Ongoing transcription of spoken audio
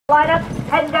Lineup,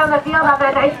 heading down the field on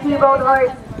that nice T-bone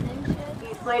horse.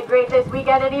 He's played great this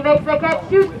weekend and he makes the catch,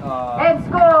 shoots, and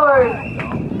scores.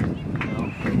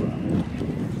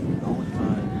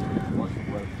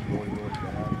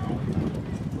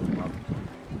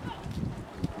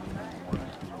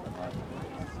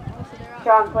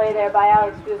 Strong play there by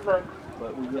Alex Guzman.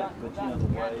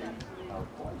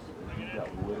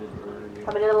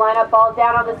 Coming to the lineup, ball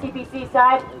down on the CPC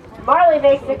side. Marlee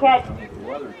makes the catch.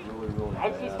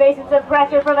 And she's facing some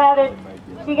pressure from Evan.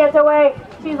 She gets away.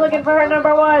 She's looking for her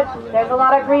number one. There's a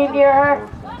lot of green near her.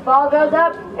 Ball goes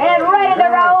up and right into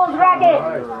Rahul's racket.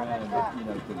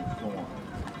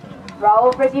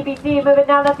 Rahul for CPC moving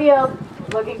down the field.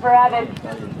 Looking for Evan.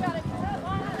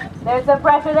 There's some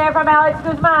pressure there from Alex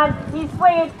Guzman. He's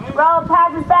swinging. Rahul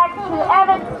passes back to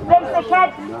Evan. Makes the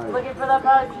catch. Looking for the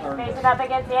post. He's facing up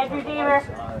against Andrew Diemer.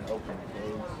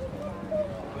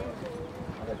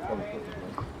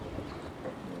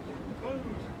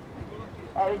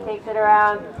 Evan takes it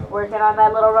around. Working on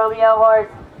that little Romeo horse.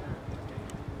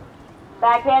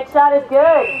 Backhand shot is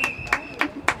good.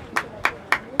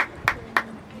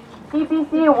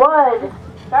 CPC won.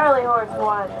 Charlie horse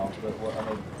won.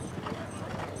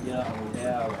 Yeah, we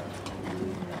have.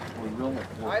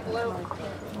 All right, Blue.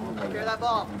 Take care of that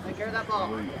ball. Take care of that ball.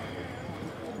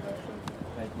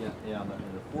 Yeah,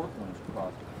 the fourth one's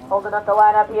across the front. Holding up the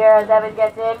lineup here as Evan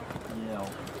gets in. Yeah.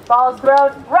 Ball's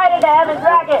thrown right into Evan's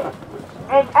racket.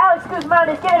 And Alex Guzman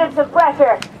is giving him some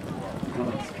pressure.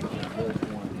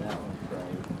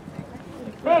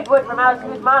 Big wood from Alex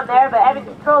Guzman there, but Evan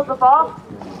controls the ball.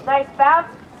 Nice bounce,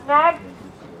 snag.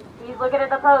 He's looking at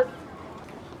the post.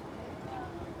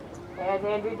 There's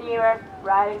Andrew Diemer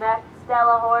riding that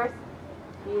Stella horse.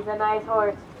 He's a nice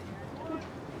horse.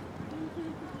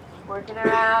 Working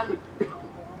around. Taking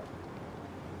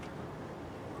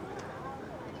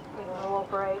a little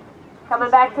break. Coming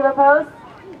back to the post.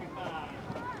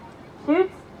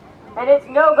 Shoots. And it's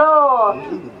no goal.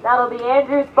 That'll be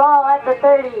Andrew's ball at the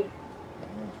 30.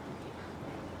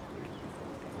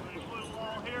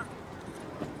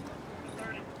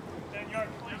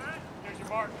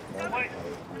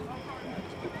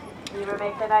 Diemer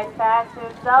makes a nice pass to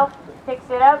himself, picks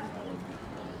it up,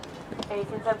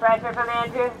 facing some pressure from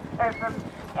Andrew, or from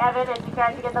Evan as he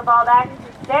tries to get the ball back.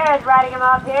 Sarah's riding him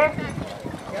off here.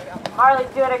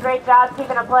 Marlee's doing a great job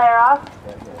keeping a player off.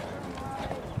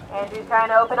 Andrew's trying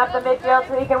to open up the midfield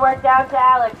so he can work down to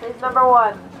Alex, his number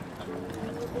one.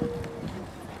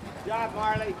 Good job,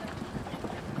 Marlee.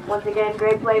 Once again,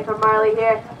 great play from Marlee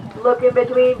here. Look in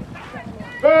between.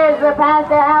 There's the pass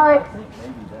to Alex.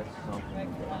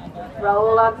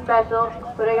 Rahul on special,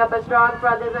 putting up a strong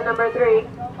front as a number 3.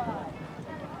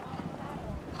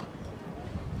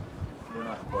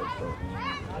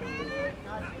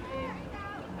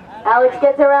 Alex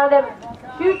gets around him,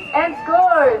 shoots and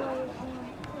scores.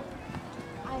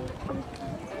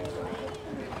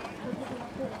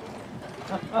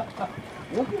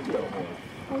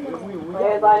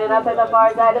 Players lining up at the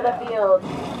far side of the field.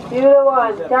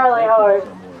 2-1, Charlie horse.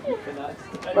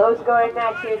 Low scoring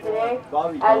match here today.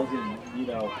 As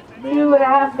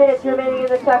 2.5 minutes remaining in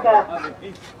the chucka.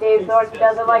 Dave Thornton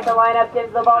doesn't like the lineup,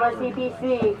 gives the ball to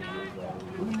CPC.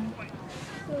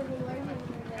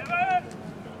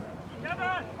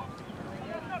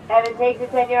 Evan takes a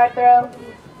 10-yard throw.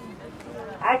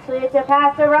 Actually, it's a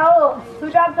pass to Rahul, who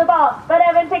drops the ball, but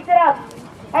Evan picks it up.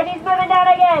 And he's moving down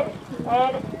again.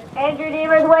 And Andrew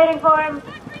Diemer's waiting for him.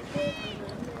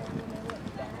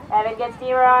 Evan gets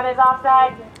Diemer on his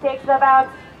offside, takes the bounce.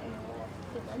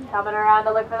 Coming around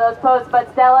to look for those posts,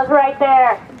 but Stella's right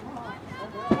there.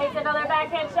 Takes another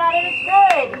backhand shot and it's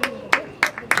good.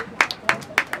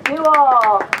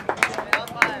 2-all.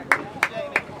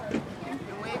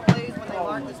 Please, when they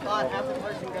mark the spot, have the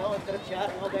person go instead of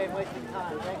chatting all day and wasting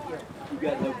time. Thank you. You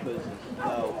got no business.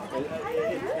 No.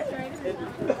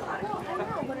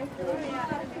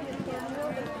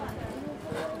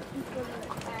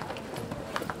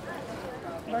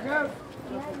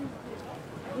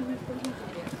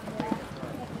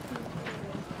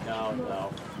 No.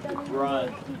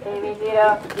 Run. Amy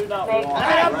Zito Do not makes walk.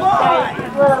 a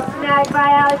little snag by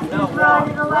Alex Guzman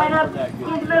in the lineup.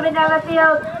 He's moving down the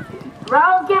field.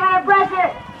 Rahul's giving him pressure.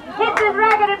 Hits his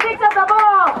racket and picks up the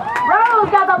ball.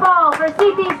 Rahul's got the ball for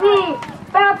CPC.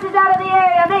 Bounces out of the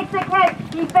area, makes the catch.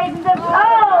 He faces him.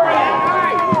 Oh!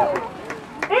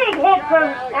 Big hit from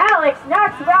Alex.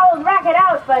 Knocks Rahul's racket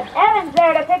out, but Evan's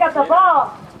there to pick up the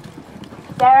ball.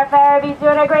 Sarah Ferebee's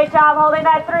doing a great job holding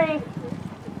that 3.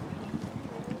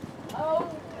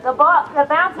 The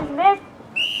bounce is missed.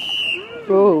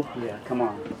 Oh, yeah, come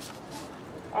on.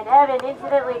 And Evan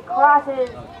incidentally crosses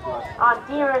on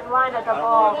Diemer's line at the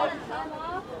ball.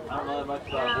 I don't know that much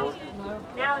about horses.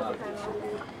 Now it's the time.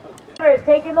 Diemer is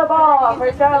taking the ball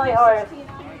for Charlie Horse.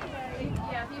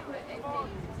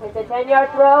 It's a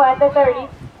 10-yard throw at the 30.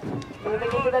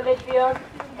 Moving into the midfield.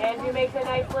 Andrew makes a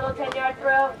nice little 10-yard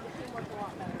throw.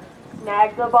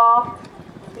 Snags the ball.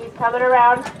 He's coming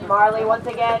around. Marlee once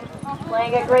again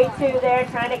playing a great 2 there,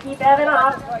 trying to keep Evan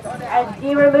off. As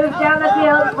Diemer moves down the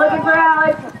field, looking for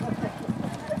Alex.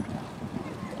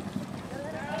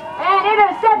 And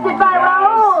intercepted by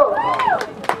Rahul.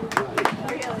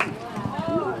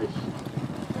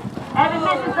 Evan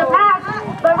misses the pass,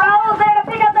 but Rahul's there to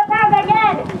pick up the pass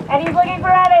again. And he's looking for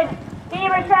Evan.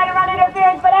 Diemer trying to run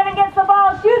interference, but Evan gets the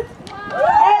ball, shoots,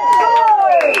 and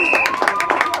scores!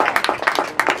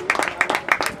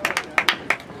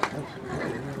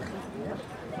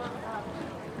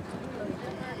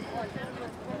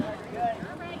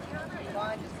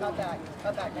 Cut back.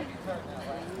 Make it turn that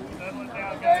way.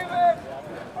 David!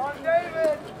 On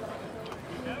David!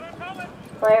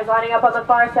 Players lining up on the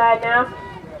far side now.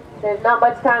 There's not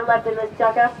much time left in this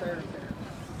chucka.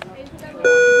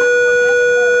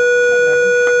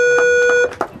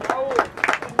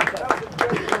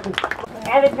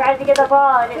 Evan tries to get the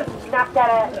ball and it's knocked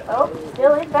out of,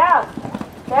 still in bounds.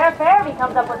 Ferebee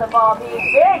comes up with the ball,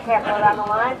 being very careful around the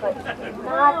line, but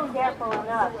not careful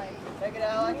enough. Take it,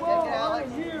 Alex.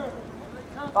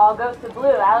 Ball goes to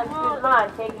blue. Alex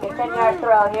Guzman taking a 10-yard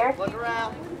throw here. Look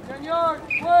around. 10 yards,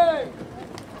 play!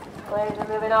 Players are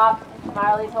moving off.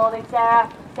 Marlee's holding Sarah.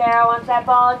 Sarah wants that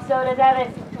ball, and so does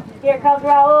Evan. Here comes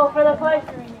Rahul for the push.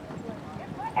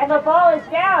 And the ball is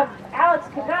down. Alex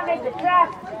could not make the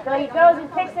trap, so he goes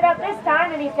and picks it up this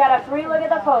time, and he's got a free look at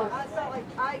the post.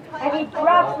 And he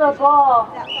drops the ball.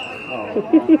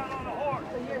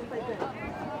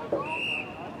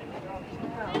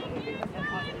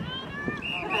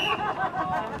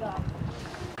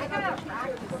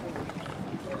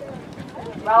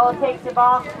 Rahul takes the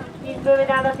ball. He's moving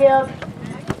down the field.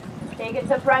 Taking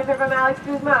some pressure from Alex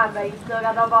Guzman, but he's still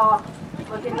got the ball.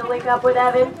 Looking to link up with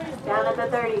Evan down at the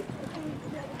 30.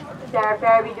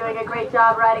 Ferebee doing a great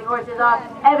job riding horses off.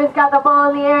 Evan's got the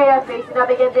ball in the area, facing up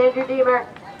against Andrew Diemer.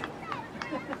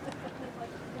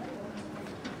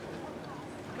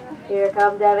 Here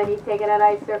comes Evan. He's taking a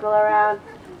nice circle around,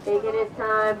 taking his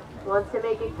time, wants to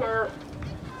make it count.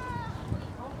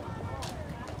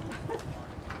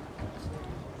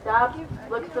 Stops,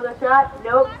 looks for the shot,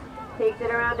 nope, takes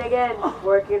it around again,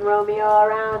 working Romeo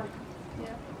around.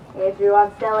 Andrew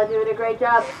on Stella doing a great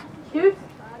job, shoots,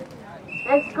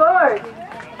 and scores.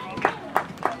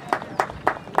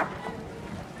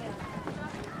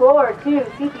 4-2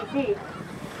 CPC.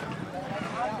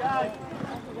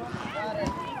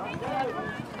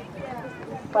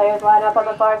 Players line up on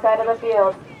the far side of the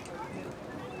field.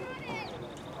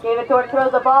 David Thorpe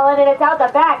throws the ball in and it's out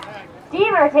the back.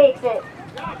 Diemer takes it.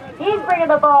 He's bringing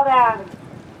the ball down.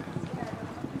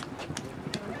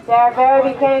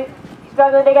 Ferebee came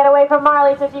struggling to get away from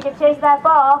Marlee so she can chase that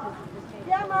ball.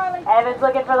 Yeah, Marlee. Evans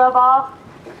looking for the ball,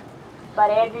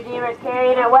 but Andrew Diemer's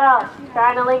carrying it well,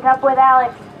 trying to link up with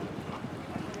Alex.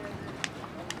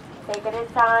 Taking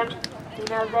his time. He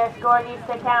knows their score needs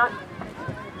to count.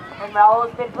 And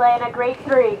Rahul's been playing a great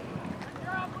 3.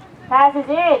 Passes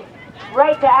in,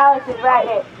 right to Alex's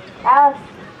racket. Alex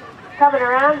coming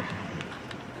around.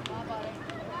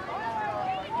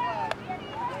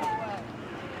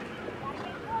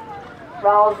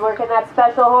 Rahul's working that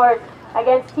special horse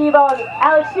against T-Bone.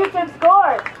 Alex shoots and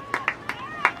scores.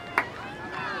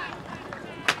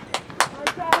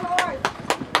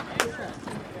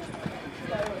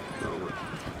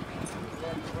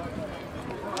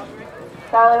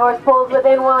 Charlie Horse pulls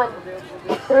within 1.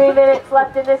 3 minutes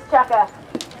left in this chucka.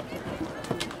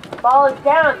 Ball is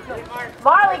down.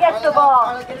 Marlee gets the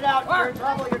ball. Marlee, get it out. You're in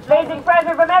trouble. Facing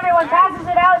pressure from everyone. Passes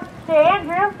it out to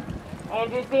Andrew.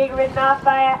 Andrew's being ridden off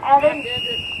by Evan.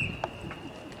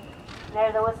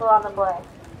 There's a whistle on the play.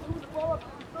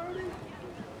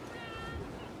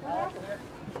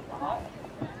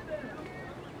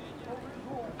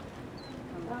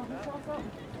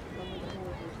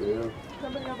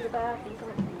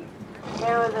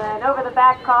 There was an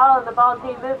over-the-back call, and the ball is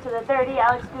being moved to the 30.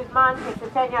 Alex Guzman takes a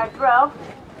 10-yard throw,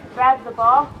 grabs the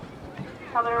ball,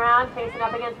 coming around, facing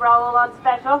up against Rahul on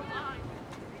special.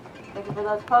 Looking for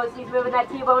those posts. He's moving that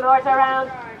T-bone horse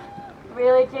around,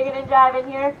 really jigging and jiving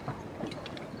here.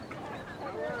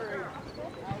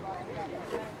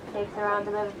 Takes around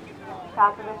to the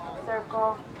top of the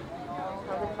circle,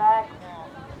 coming back.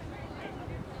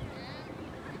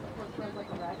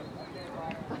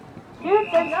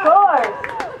 Shoots and scores!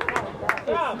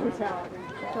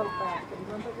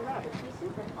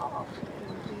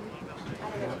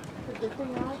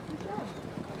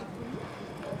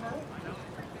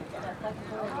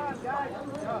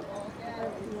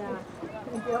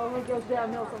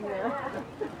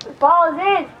 Ball is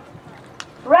in.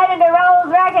 Right into Rahul's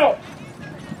racket.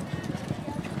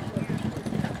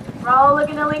 Rahul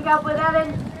looking to link up with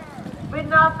Evan.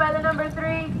 Ridden off by the number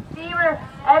 3, Diemer.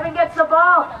 Evan gets the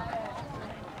ball.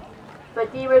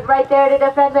 But Diemer's right there to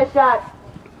defend the shot.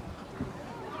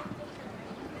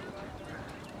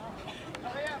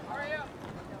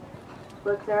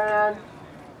 Looks around.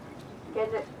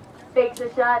 Gets it. Fakes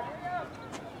a shot.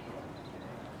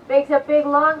 Makes a big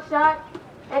long shot.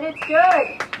 And it's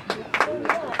good.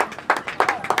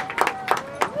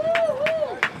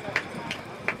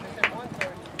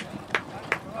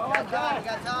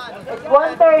 It's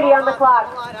 1:30 on the clock.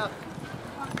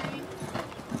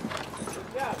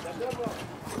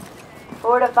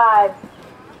 4-5.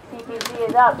 CPC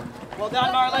is up. Well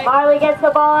done, Marlee. Marlee gets the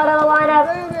ball out of the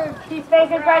lineup. She's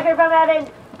facing pressure from Evan.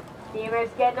 Diemer's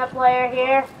getting a player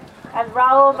here as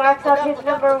Rahul marks up his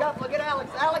number. Look at Alex.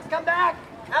 Alex, come back.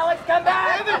 Alex, come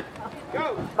back.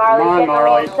 Marlee's getting a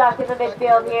little stuck in the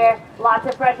midfield here. Lots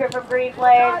of pressure from green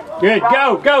players. Good,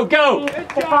 go, go, go.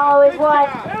 To follow his one.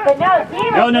 But no,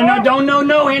 Diemer.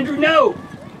 No, Andrew, no.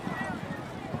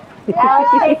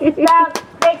 Alex takes his bounce,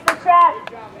 makes the trap.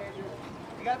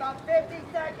 You got about 50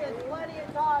 seconds. Plenty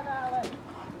of time, Alex.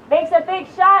 Makes a big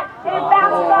shot, and it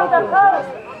bounces off the post.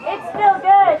 It's still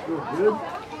good.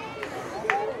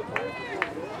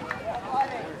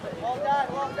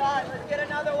 Well done. Let's get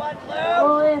another one, The Blue.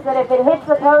 rule is that if it hits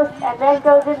the post and then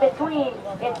goes in between,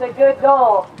 it's a good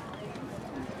goal.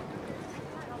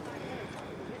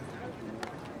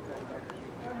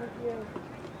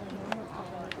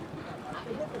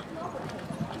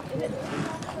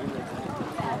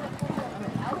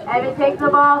 Evan takes the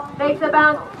ball, makes a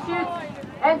bounce, shoots,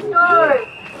 and scores.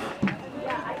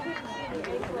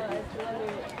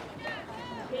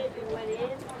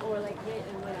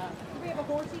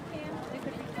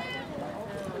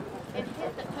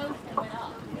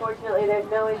 Fortunately, there's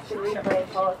no instant replay in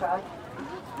Polocrosse.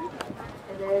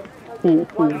 And there's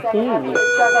 1 second after the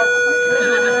struck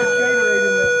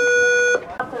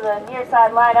up to the near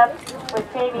side lineup with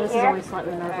Jamie here.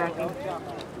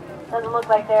 Doesn't look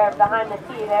like they're behind the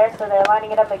tee there, so they're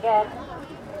lining it up again.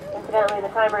 Incidentally, the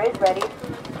timer is ready.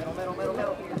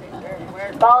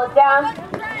 Ball is down.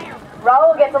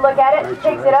 Rahul gets a look at it,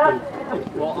 takes it up.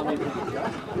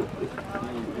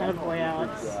 Attaboy,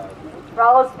 Alex.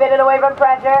 Rahul spinning away from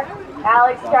pressure.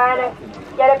 Alex trying to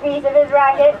get a piece of his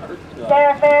racket.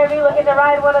 Ferebee looking to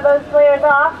ride one of those players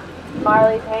off.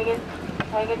 Marlee's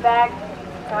hanging back,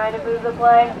 trying to move the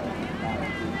play.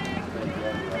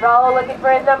 Rahul looking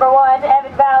for his number 1,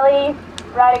 Evan Vallee,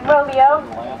 riding Romeo.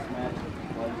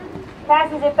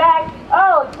 Passes it back.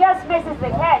 Oh, just misses the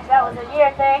catch. That was a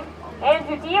near thing.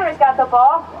 Andrew Diemer's got the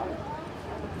ball.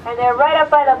 And they're right up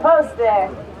by the post there.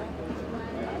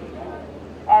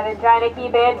 Evan trying to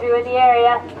keep Andrew in the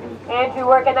area. Andrew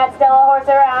working that Stella horse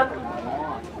around.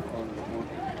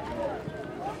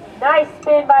 Nice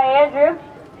spin by Andrew.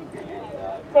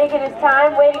 Taking his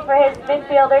time, waiting for his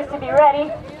midfielders to be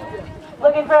ready.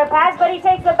 Looking for a pass, but he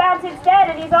takes a bounce instead,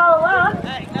 and he's all alone.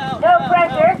 No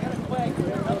pressure.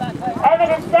 Evan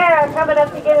and Sarah coming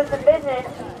up to give us some business.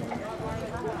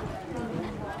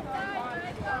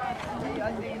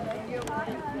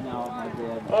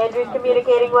 Andrew's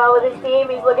communicating well with his team.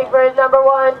 He's looking for his number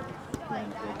 1.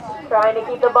 Trying to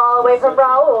keep the ball away from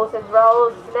Rahul, since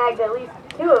Rahul snagged at least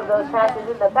 2 of those passes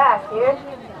in the past here.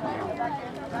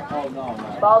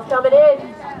 Ball's coming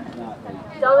in.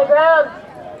 It's on the ground.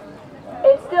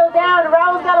 It's still down.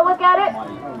 Rahul's got to look at it.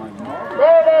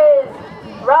 There it is.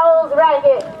 Rahul's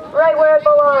racket, right where it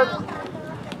belongs.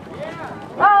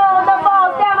 Oh, the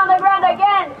ball's down on the ground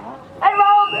again. And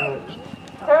Rahul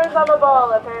turns on the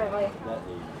ball, apparently.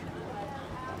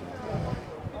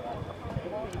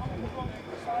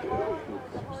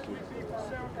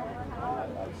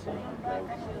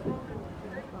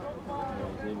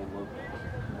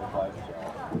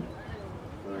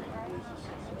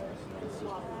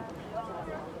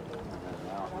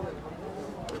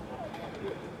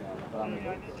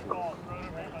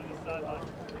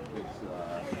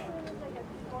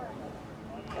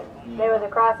 There was a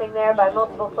crossing there by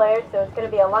multiple players, so it's going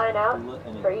to be a line out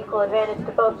for equal advantage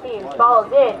to both teams. Ball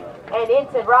is in, and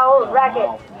into Rahul's racket.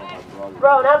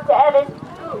 Thrown up to Evan.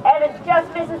 Evan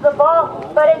just misses the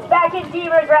ball, but it's back in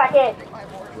Diemer's racket.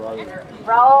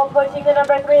 Rahul pushing the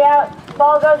number 3 out.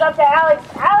 Ball goes up to Alex.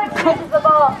 Alex misses the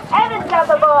ball. Evan's got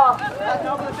the ball.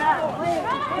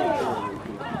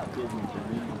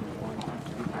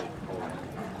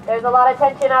 There's a lot of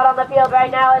tension out on the field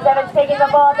right now as Evan's taking the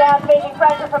ball down, facing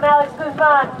pressure from Alex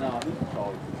Guzman.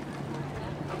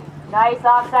 Nice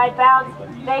offside bounce,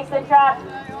 makes the trap,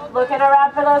 looking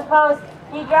around for those posts.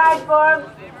 He drives for him.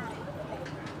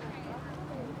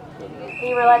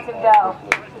 Diemer lets him go.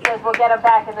 He says we'll get him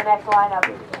back in the next lineup.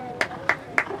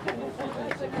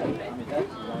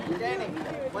 Danny,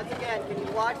 once again, can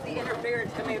you watch the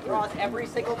interference coming across every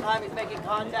single time he's making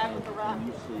contact with the rock?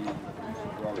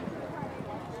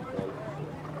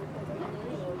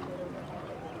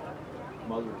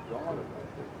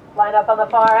 Line up on the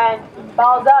far end.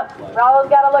 Ball's up. Rahul's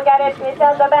got to look at it. It's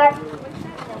on the back.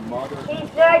 He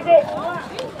snags it.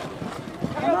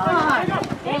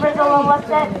 Diemer's a little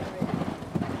upset.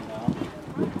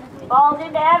 Ball's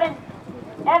into Evan.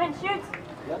 Evan shoots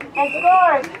and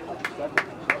scores.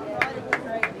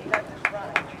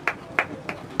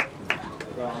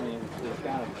 Well, I mean, it's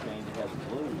kind of a change. It has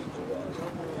blues.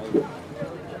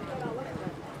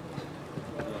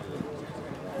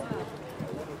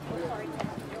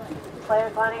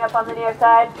 Players lining up on the near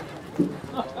side.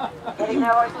 Getting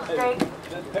their horses straight.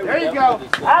 There you go.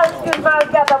 Alex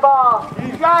Guzman's got the ball.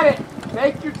 You got it.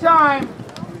 Take your time.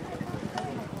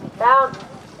 Bounce.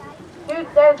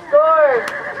 Shoots and scores.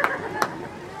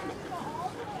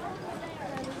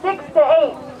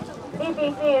 6-8.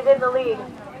 CPC is in the lead.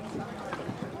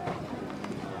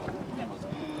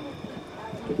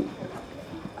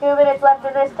 Two minutes left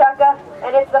in this Chukka,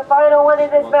 and it's the final one in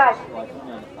this match.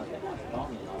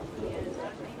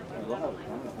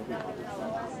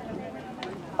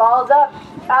 Ball's up,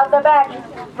 out the back.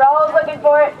 Rahul's looking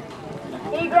for it.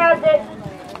 He grabs it.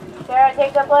 Sarah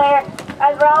takes a player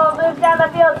as Rahul moves down the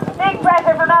field. Big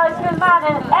pressure from Alex Guzman,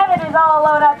 and Evan is all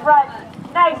alone up front.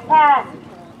 Nice pass.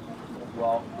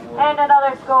 And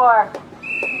another score.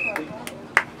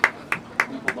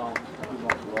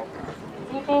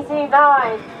 CPC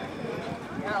 9.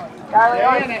 Charlie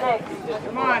Horse 6.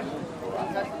 Come on.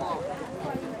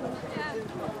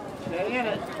 Stay in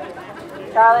it.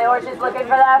 Charlie Horse is looking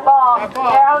for that ball.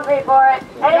 They're hungry for it.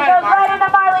 And it goes right into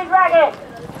Marlee's racket.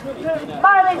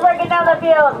 Marlee's working down the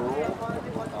field.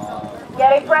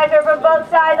 Getting pressure from both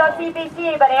sides on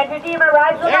CPC, but Andrew Diemer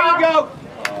rides the ball. There you go.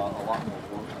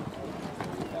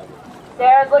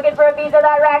 Sarah's looking for a piece of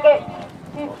that racket.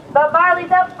 But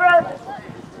Marlee's up front.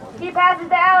 She passes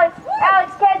to Alex.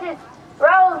 Alex catches.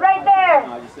 Rahul's right there.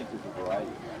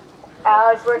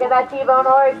 Alex working that T-bone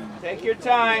horse. Take your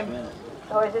time.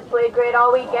 The horse has played great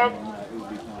all weekend.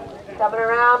 Coming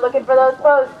around looking for those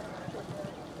posts.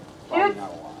 Shoots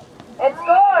and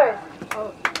scores.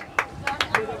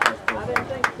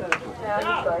 No, he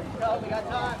scored. We got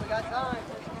time. We got time.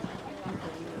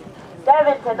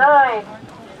 7-9.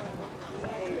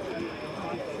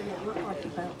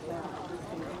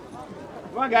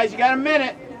 Come on, guys. You got a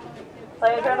minute.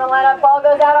 Players are in the lineup. Ball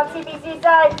goes out on CPC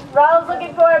side. Rahul's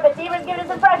looking for it, but Diemer's giving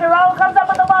some pressure. Rahul comes up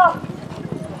with the ball.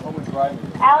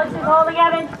 Alex is holding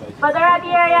Evan, but they're at the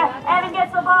area. Evan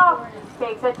gets the ball.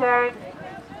 Takes a turn.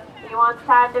 He wants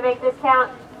time to make this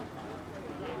count.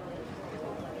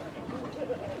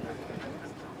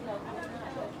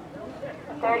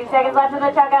 "30 seconds left in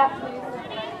the Chukka."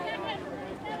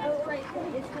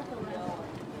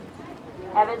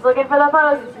 Evan's looking for the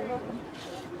post.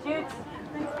 Shoots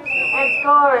and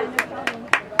scores.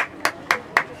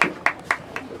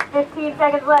 15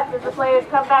 seconds left as the players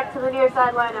come back to the near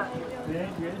side lineup.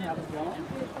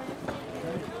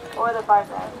 Or the far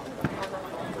side.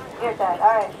 Near side,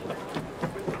 alright.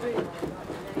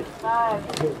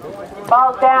 5.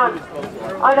 Ball's down.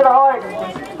 Under the horn.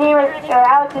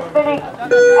 Alex is spinning.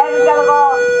 Evan's got the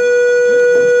ball.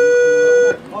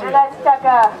 And that's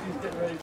Chukka.